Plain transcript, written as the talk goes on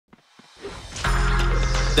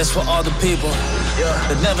That's for all the people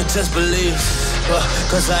that never just believe.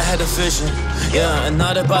 Cause I had a vision, and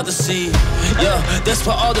not about the sea. That's for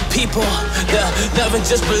all the people that never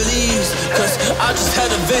just believe. Cause I just had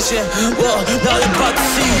a vision, not about the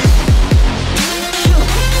sea.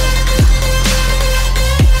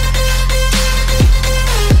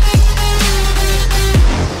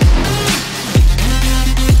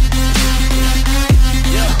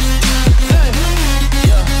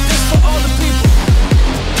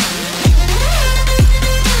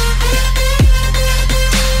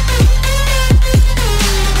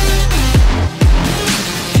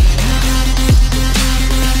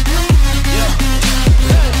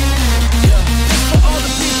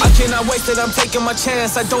 I'm taking my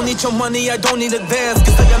chance. I don't need your money, I don't need advance.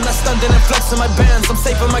 Cause I am not stunting and flexing my bands. I'm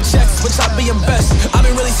safe on my checks, which I be in best. I've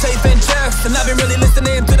been really safe in checks, and I've been really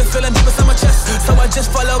listening to the feeling deep inside my chest. So I just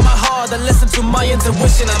follow my heart and listen to my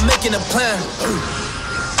intuition. I'm making a plan.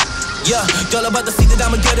 Girl, about to see that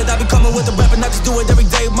I'ma get it. I be coming with the rap and I just do it every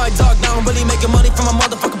day with my dog. Now I'm really making money from my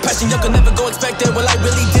motherfucking passion. You can never go expect it, well I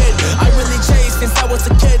really did. I really chased since I was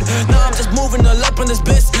a kid. Now I'm just moving all up in this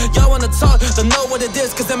bliss. Y'all wanna talk, don't know what it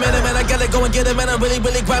is. Cause I'm in it, man, I gotta go and get it, man. I'm really,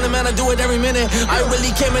 really grinding, man, I do it every minute. I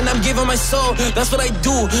really came and I'm giving my soul. That's what I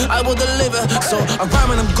do, I will deliver. So I'm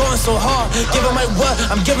rhyming, I'm going so hard. Giving my what,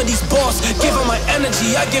 I'm giving these balls. Giving my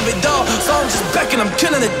energy, I give it all. So I'm just back and I'm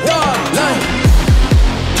killing it, dog.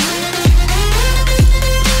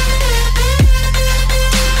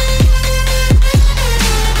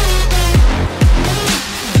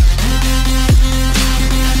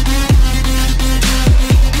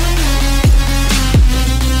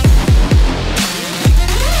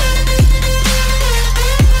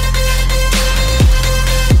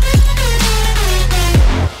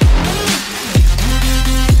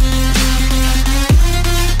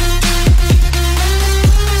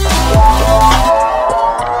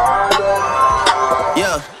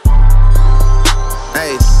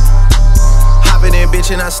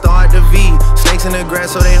 And I start the V. Snakes in the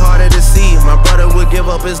grass, so they harder to see. My brother would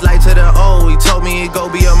give up his life to the O. He told me he'd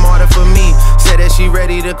go be a martyr for me. Said that she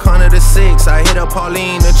ready to corner the 6. I hit up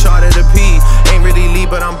Pauline, the chart of the P. Ain't really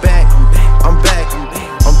leave, but I'm back. I'm back.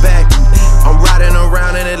 I'm back. I'm riding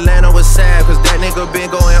around in Atlanta with Sav, cause that nigga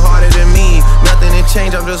been going harder than me. Nothing to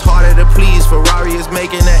change, I'm just harder to please. Ferrari is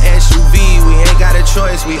making an SUV. We ain't got a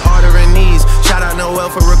choice, we ordering these. Shout out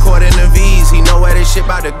Noel for recording the V's. He know where this shit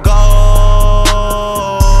about to go.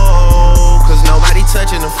 Cause nobody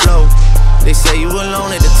touching the flow. They say you alone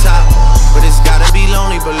at the top, but it's gotta be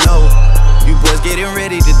lonely below. You boys getting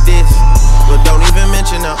ready to diss, but don't even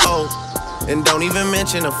mention the O, and don't even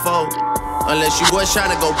mention the foe, unless you boys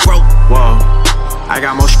tryna go broke. Whoa, I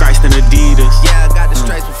got more stripes than Adidas. Yeah, I got the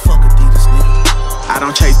stripes, but fuck Adidas, nigga. I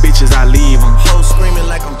don't chase bitches, I leave them. Hoes screaming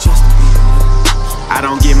like I'm Justin Bieber, nigga. I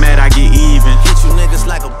don't get mad, I get even. Hit you niggas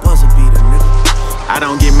like a buzzer beater, nigga. I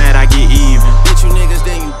don't get mad, I get even. Hit you niggas,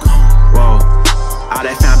 then you gone. Whoa, all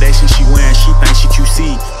that foundation she wearing, she thinks she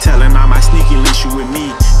QC. Telling all my sneaky links you with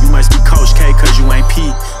me. You must be Coach K, cause you ain't P.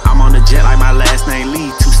 I'm on the jet like my last name Lee.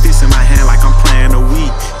 2 sticks in my hand like I'm playing a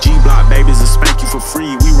Wii. G-Block babies will spank you for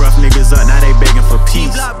free. We rough niggas up, now they begging for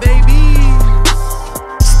peace. G-Block baby.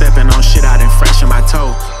 Stepping on shit, I done fresh in my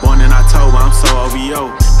toe. Born in October, I'm so OVO.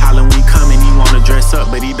 Halloween coming, he wanna dress up,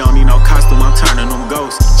 but he don't need no costume, I'm turning them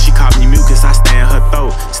ghosts. She called me mucus, I stay in her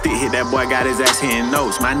throat. Stick hit that boy, got his ass hitting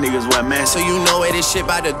notes. My niggas wear masks, so you know where this shit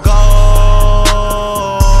about to go.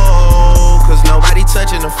 Cause nobody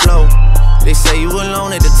touching the flow. They say you alone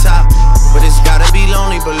at the top, but it's gotta be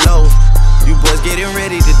lonely below. You boys getting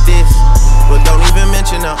ready to diss, but don't even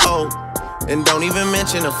mention the O, and don't even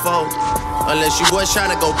mention the foe, unless you boys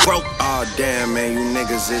tryna go broke. Oh damn, man, you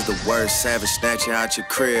niggas is the worst. Savage snatch you out your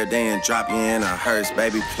crib, then drop you in a hearse.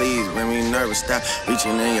 Baby, please, when we nervous, stop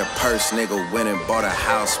reaching in your purse. Nigga went and bought a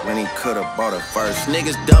house when he could've bought a first.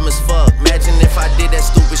 Niggas dumb as fuck. Imagine if I did that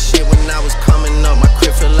stupid shit when I was coming up. My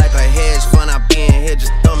crib feel like a hedge fund. I be in here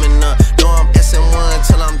just thumbing up. Know I'm SN1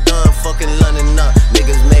 till I'm done fucking London up.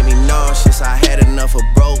 Niggas made me nauseous. I had enough of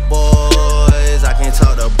broke boys. I can't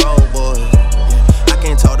talk to broke boys. I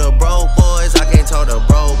can't talk to broke boys. I can't talk to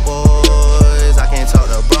broke boys. I can't talk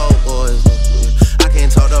to broke boys. I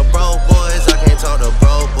can't talk to broke boys. I can't talk to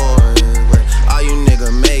broke boys. All you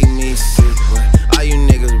niggas make me sick. All you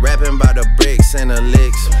niggas rapping about the bricks and the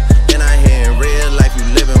licks. Then I hear in real life you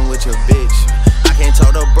living with your bitch. I can't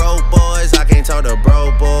talk to broke boys. I can't talk to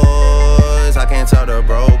broke boys. I can't talk to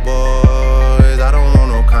broke boys. I don't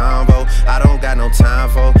want no combo. I don't got no time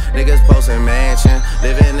for niggas posting mansion,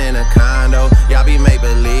 living in a condo. Y'all be make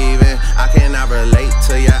believing. I cannot relate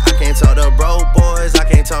to ya. I can't talk to broke boys. I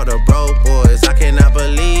can't talk to broke boys. I cannot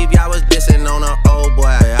believe y'all was dissing on a old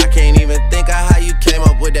boy.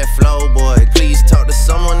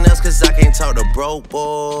 broke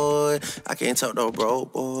boy. I can't talk no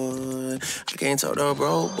broke boy. I can't talk no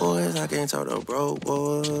broke boys. I can't talk no broke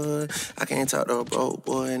boy. I can't talk no broke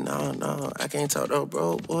boy. No, no. I can't talk no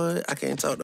broke boy. I can't talk no